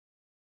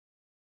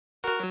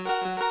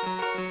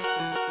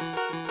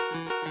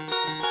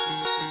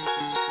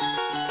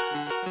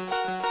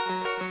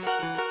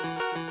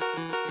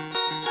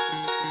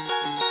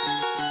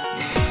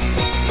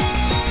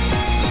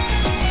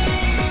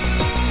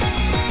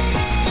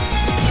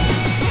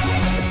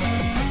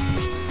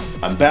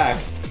I'm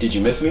back. Did you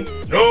miss me?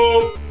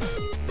 Nope.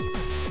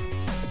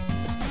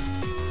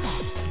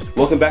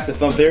 Welcome back to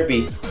Thumb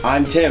Therapy.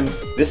 I'm Tim.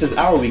 This is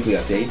our weekly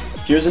update.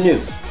 Here's the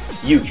news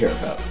you care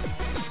about.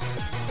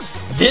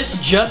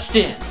 This just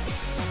in.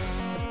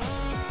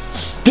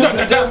 Dun,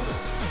 dun, dun.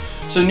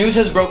 So news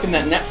has broken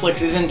that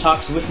Netflix is in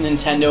talks with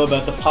Nintendo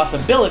about the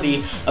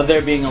possibility of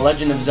there being a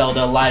Legend of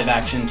Zelda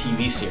live-action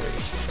TV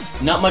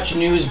series. Not much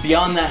news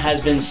beyond that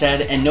has been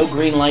said, and no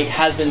green light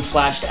has been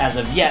flashed as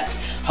of yet.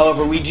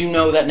 However, we do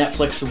know that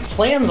Netflix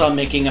plans on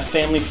making a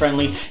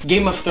family-friendly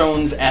Game of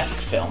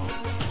Thrones-esque film.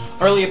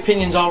 Early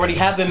opinions already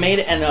have been made,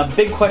 and a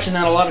big question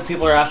that a lot of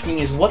people are asking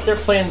is what their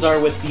plans are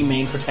with the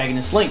main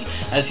protagonist Link,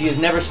 as he has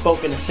never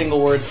spoken a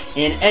single word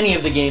in any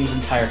of the game's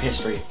entire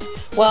history.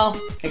 Well,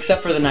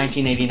 except for the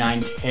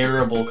 1989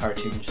 terrible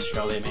cartoon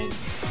show they made.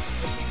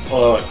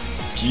 Oh,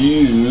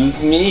 excuse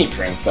me,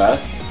 princess.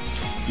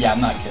 Yeah,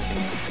 I'm not kissing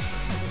you.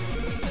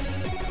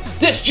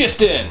 This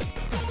just in!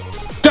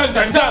 Dun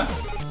dun dun!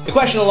 The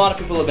question a lot of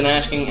people have been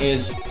asking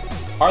is,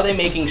 are they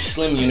making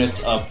slim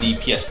units of the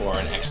PS4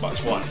 and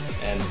Xbox One?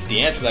 And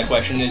the answer to that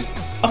question is,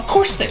 of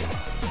course they are.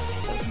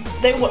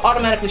 They would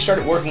automatically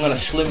start working on a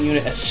slim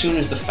unit as soon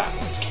as the fat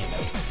ones came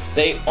out.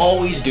 They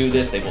always do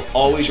this, they will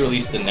always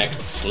release the next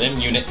slim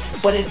unit,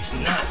 but it's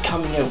not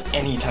coming out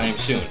anytime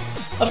soon.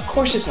 Of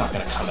course it's not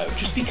going to come out,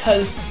 just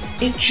because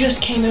it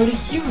just came out a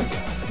year ago.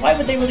 Why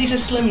would they release a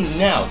slim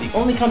now? The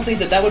only company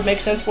that would make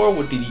sense for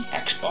would be the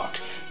Xbox,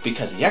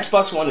 because the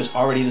Xbox One is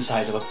already the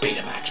size of a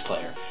Betamax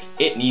player.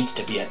 It needs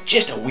to be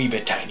just a wee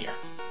bit tinier.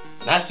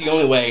 And that's the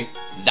only way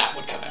that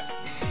would come out.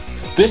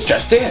 This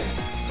just in!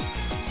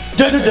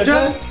 Dun, dun, dun,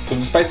 dun. So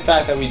despite the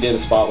fact that we did a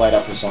spotlight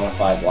of Persona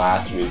 5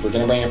 last week, we're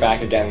going to bring it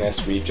back again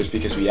this week just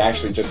because we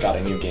actually just got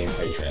a new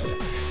gameplay trailer.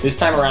 This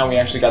time around we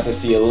actually got to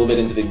see a little bit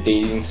into the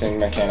dating sim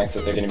mechanics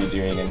that they're going to be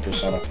doing in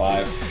Persona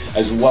 5,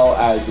 as well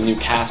as the new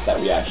cast that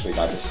we actually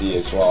got to see,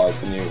 as well as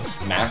the new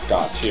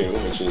mascot too,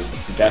 which is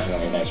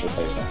definitely a nice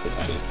replacement for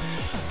Teddy.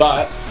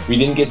 But we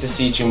didn't get to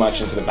see too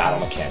much into the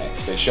battle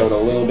mechanics. They showed a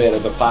little bit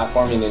of the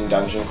platforming and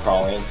dungeon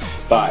crawling,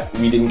 but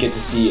we didn't get to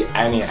see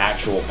any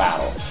actual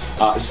battle.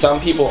 Some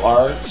people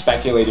are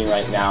speculating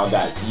right now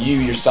that you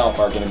yourself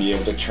are going to be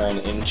able to turn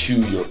into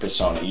your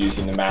persona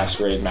using the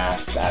masquerade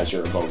masks as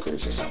your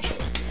evokers, essentially.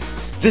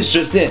 This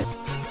just in.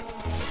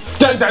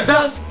 Dun dun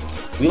dun!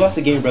 We lost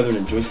a game brethren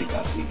in Joystiq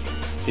last week.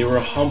 They were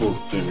a humble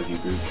game review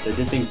group that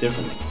did things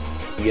differently.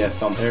 We at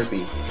Thumb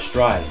Therapy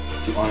strive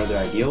to honor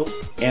their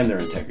ideals and their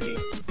integrity.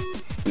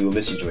 We will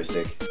miss you,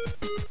 Joystiq.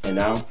 And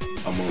now,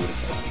 a moment of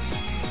silence.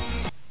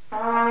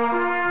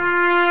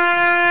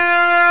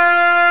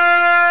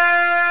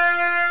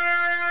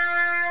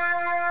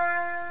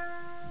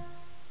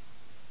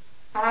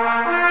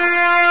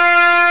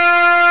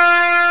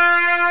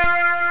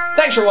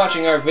 Thanks for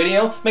watching our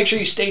video. Make sure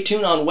you stay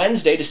tuned on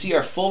Wednesday to see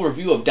our full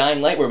review of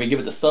Dying Light, where we give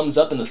it the thumbs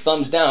up and the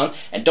thumbs down.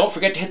 And don't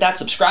forget to hit that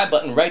subscribe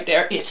button right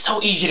there. It's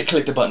so easy to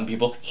click the button,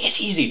 people.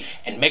 It's easy.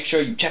 And make sure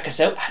you check us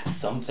out at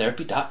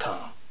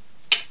thumbtherapy.com.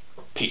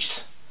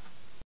 Peace.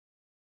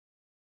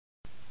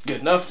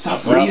 Good enough?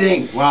 Stop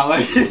breathing! Wow,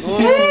 like,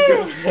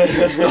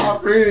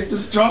 stop breathing,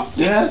 just drop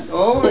dead.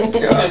 Oh my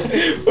god.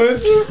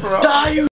 What's your problem? Die, you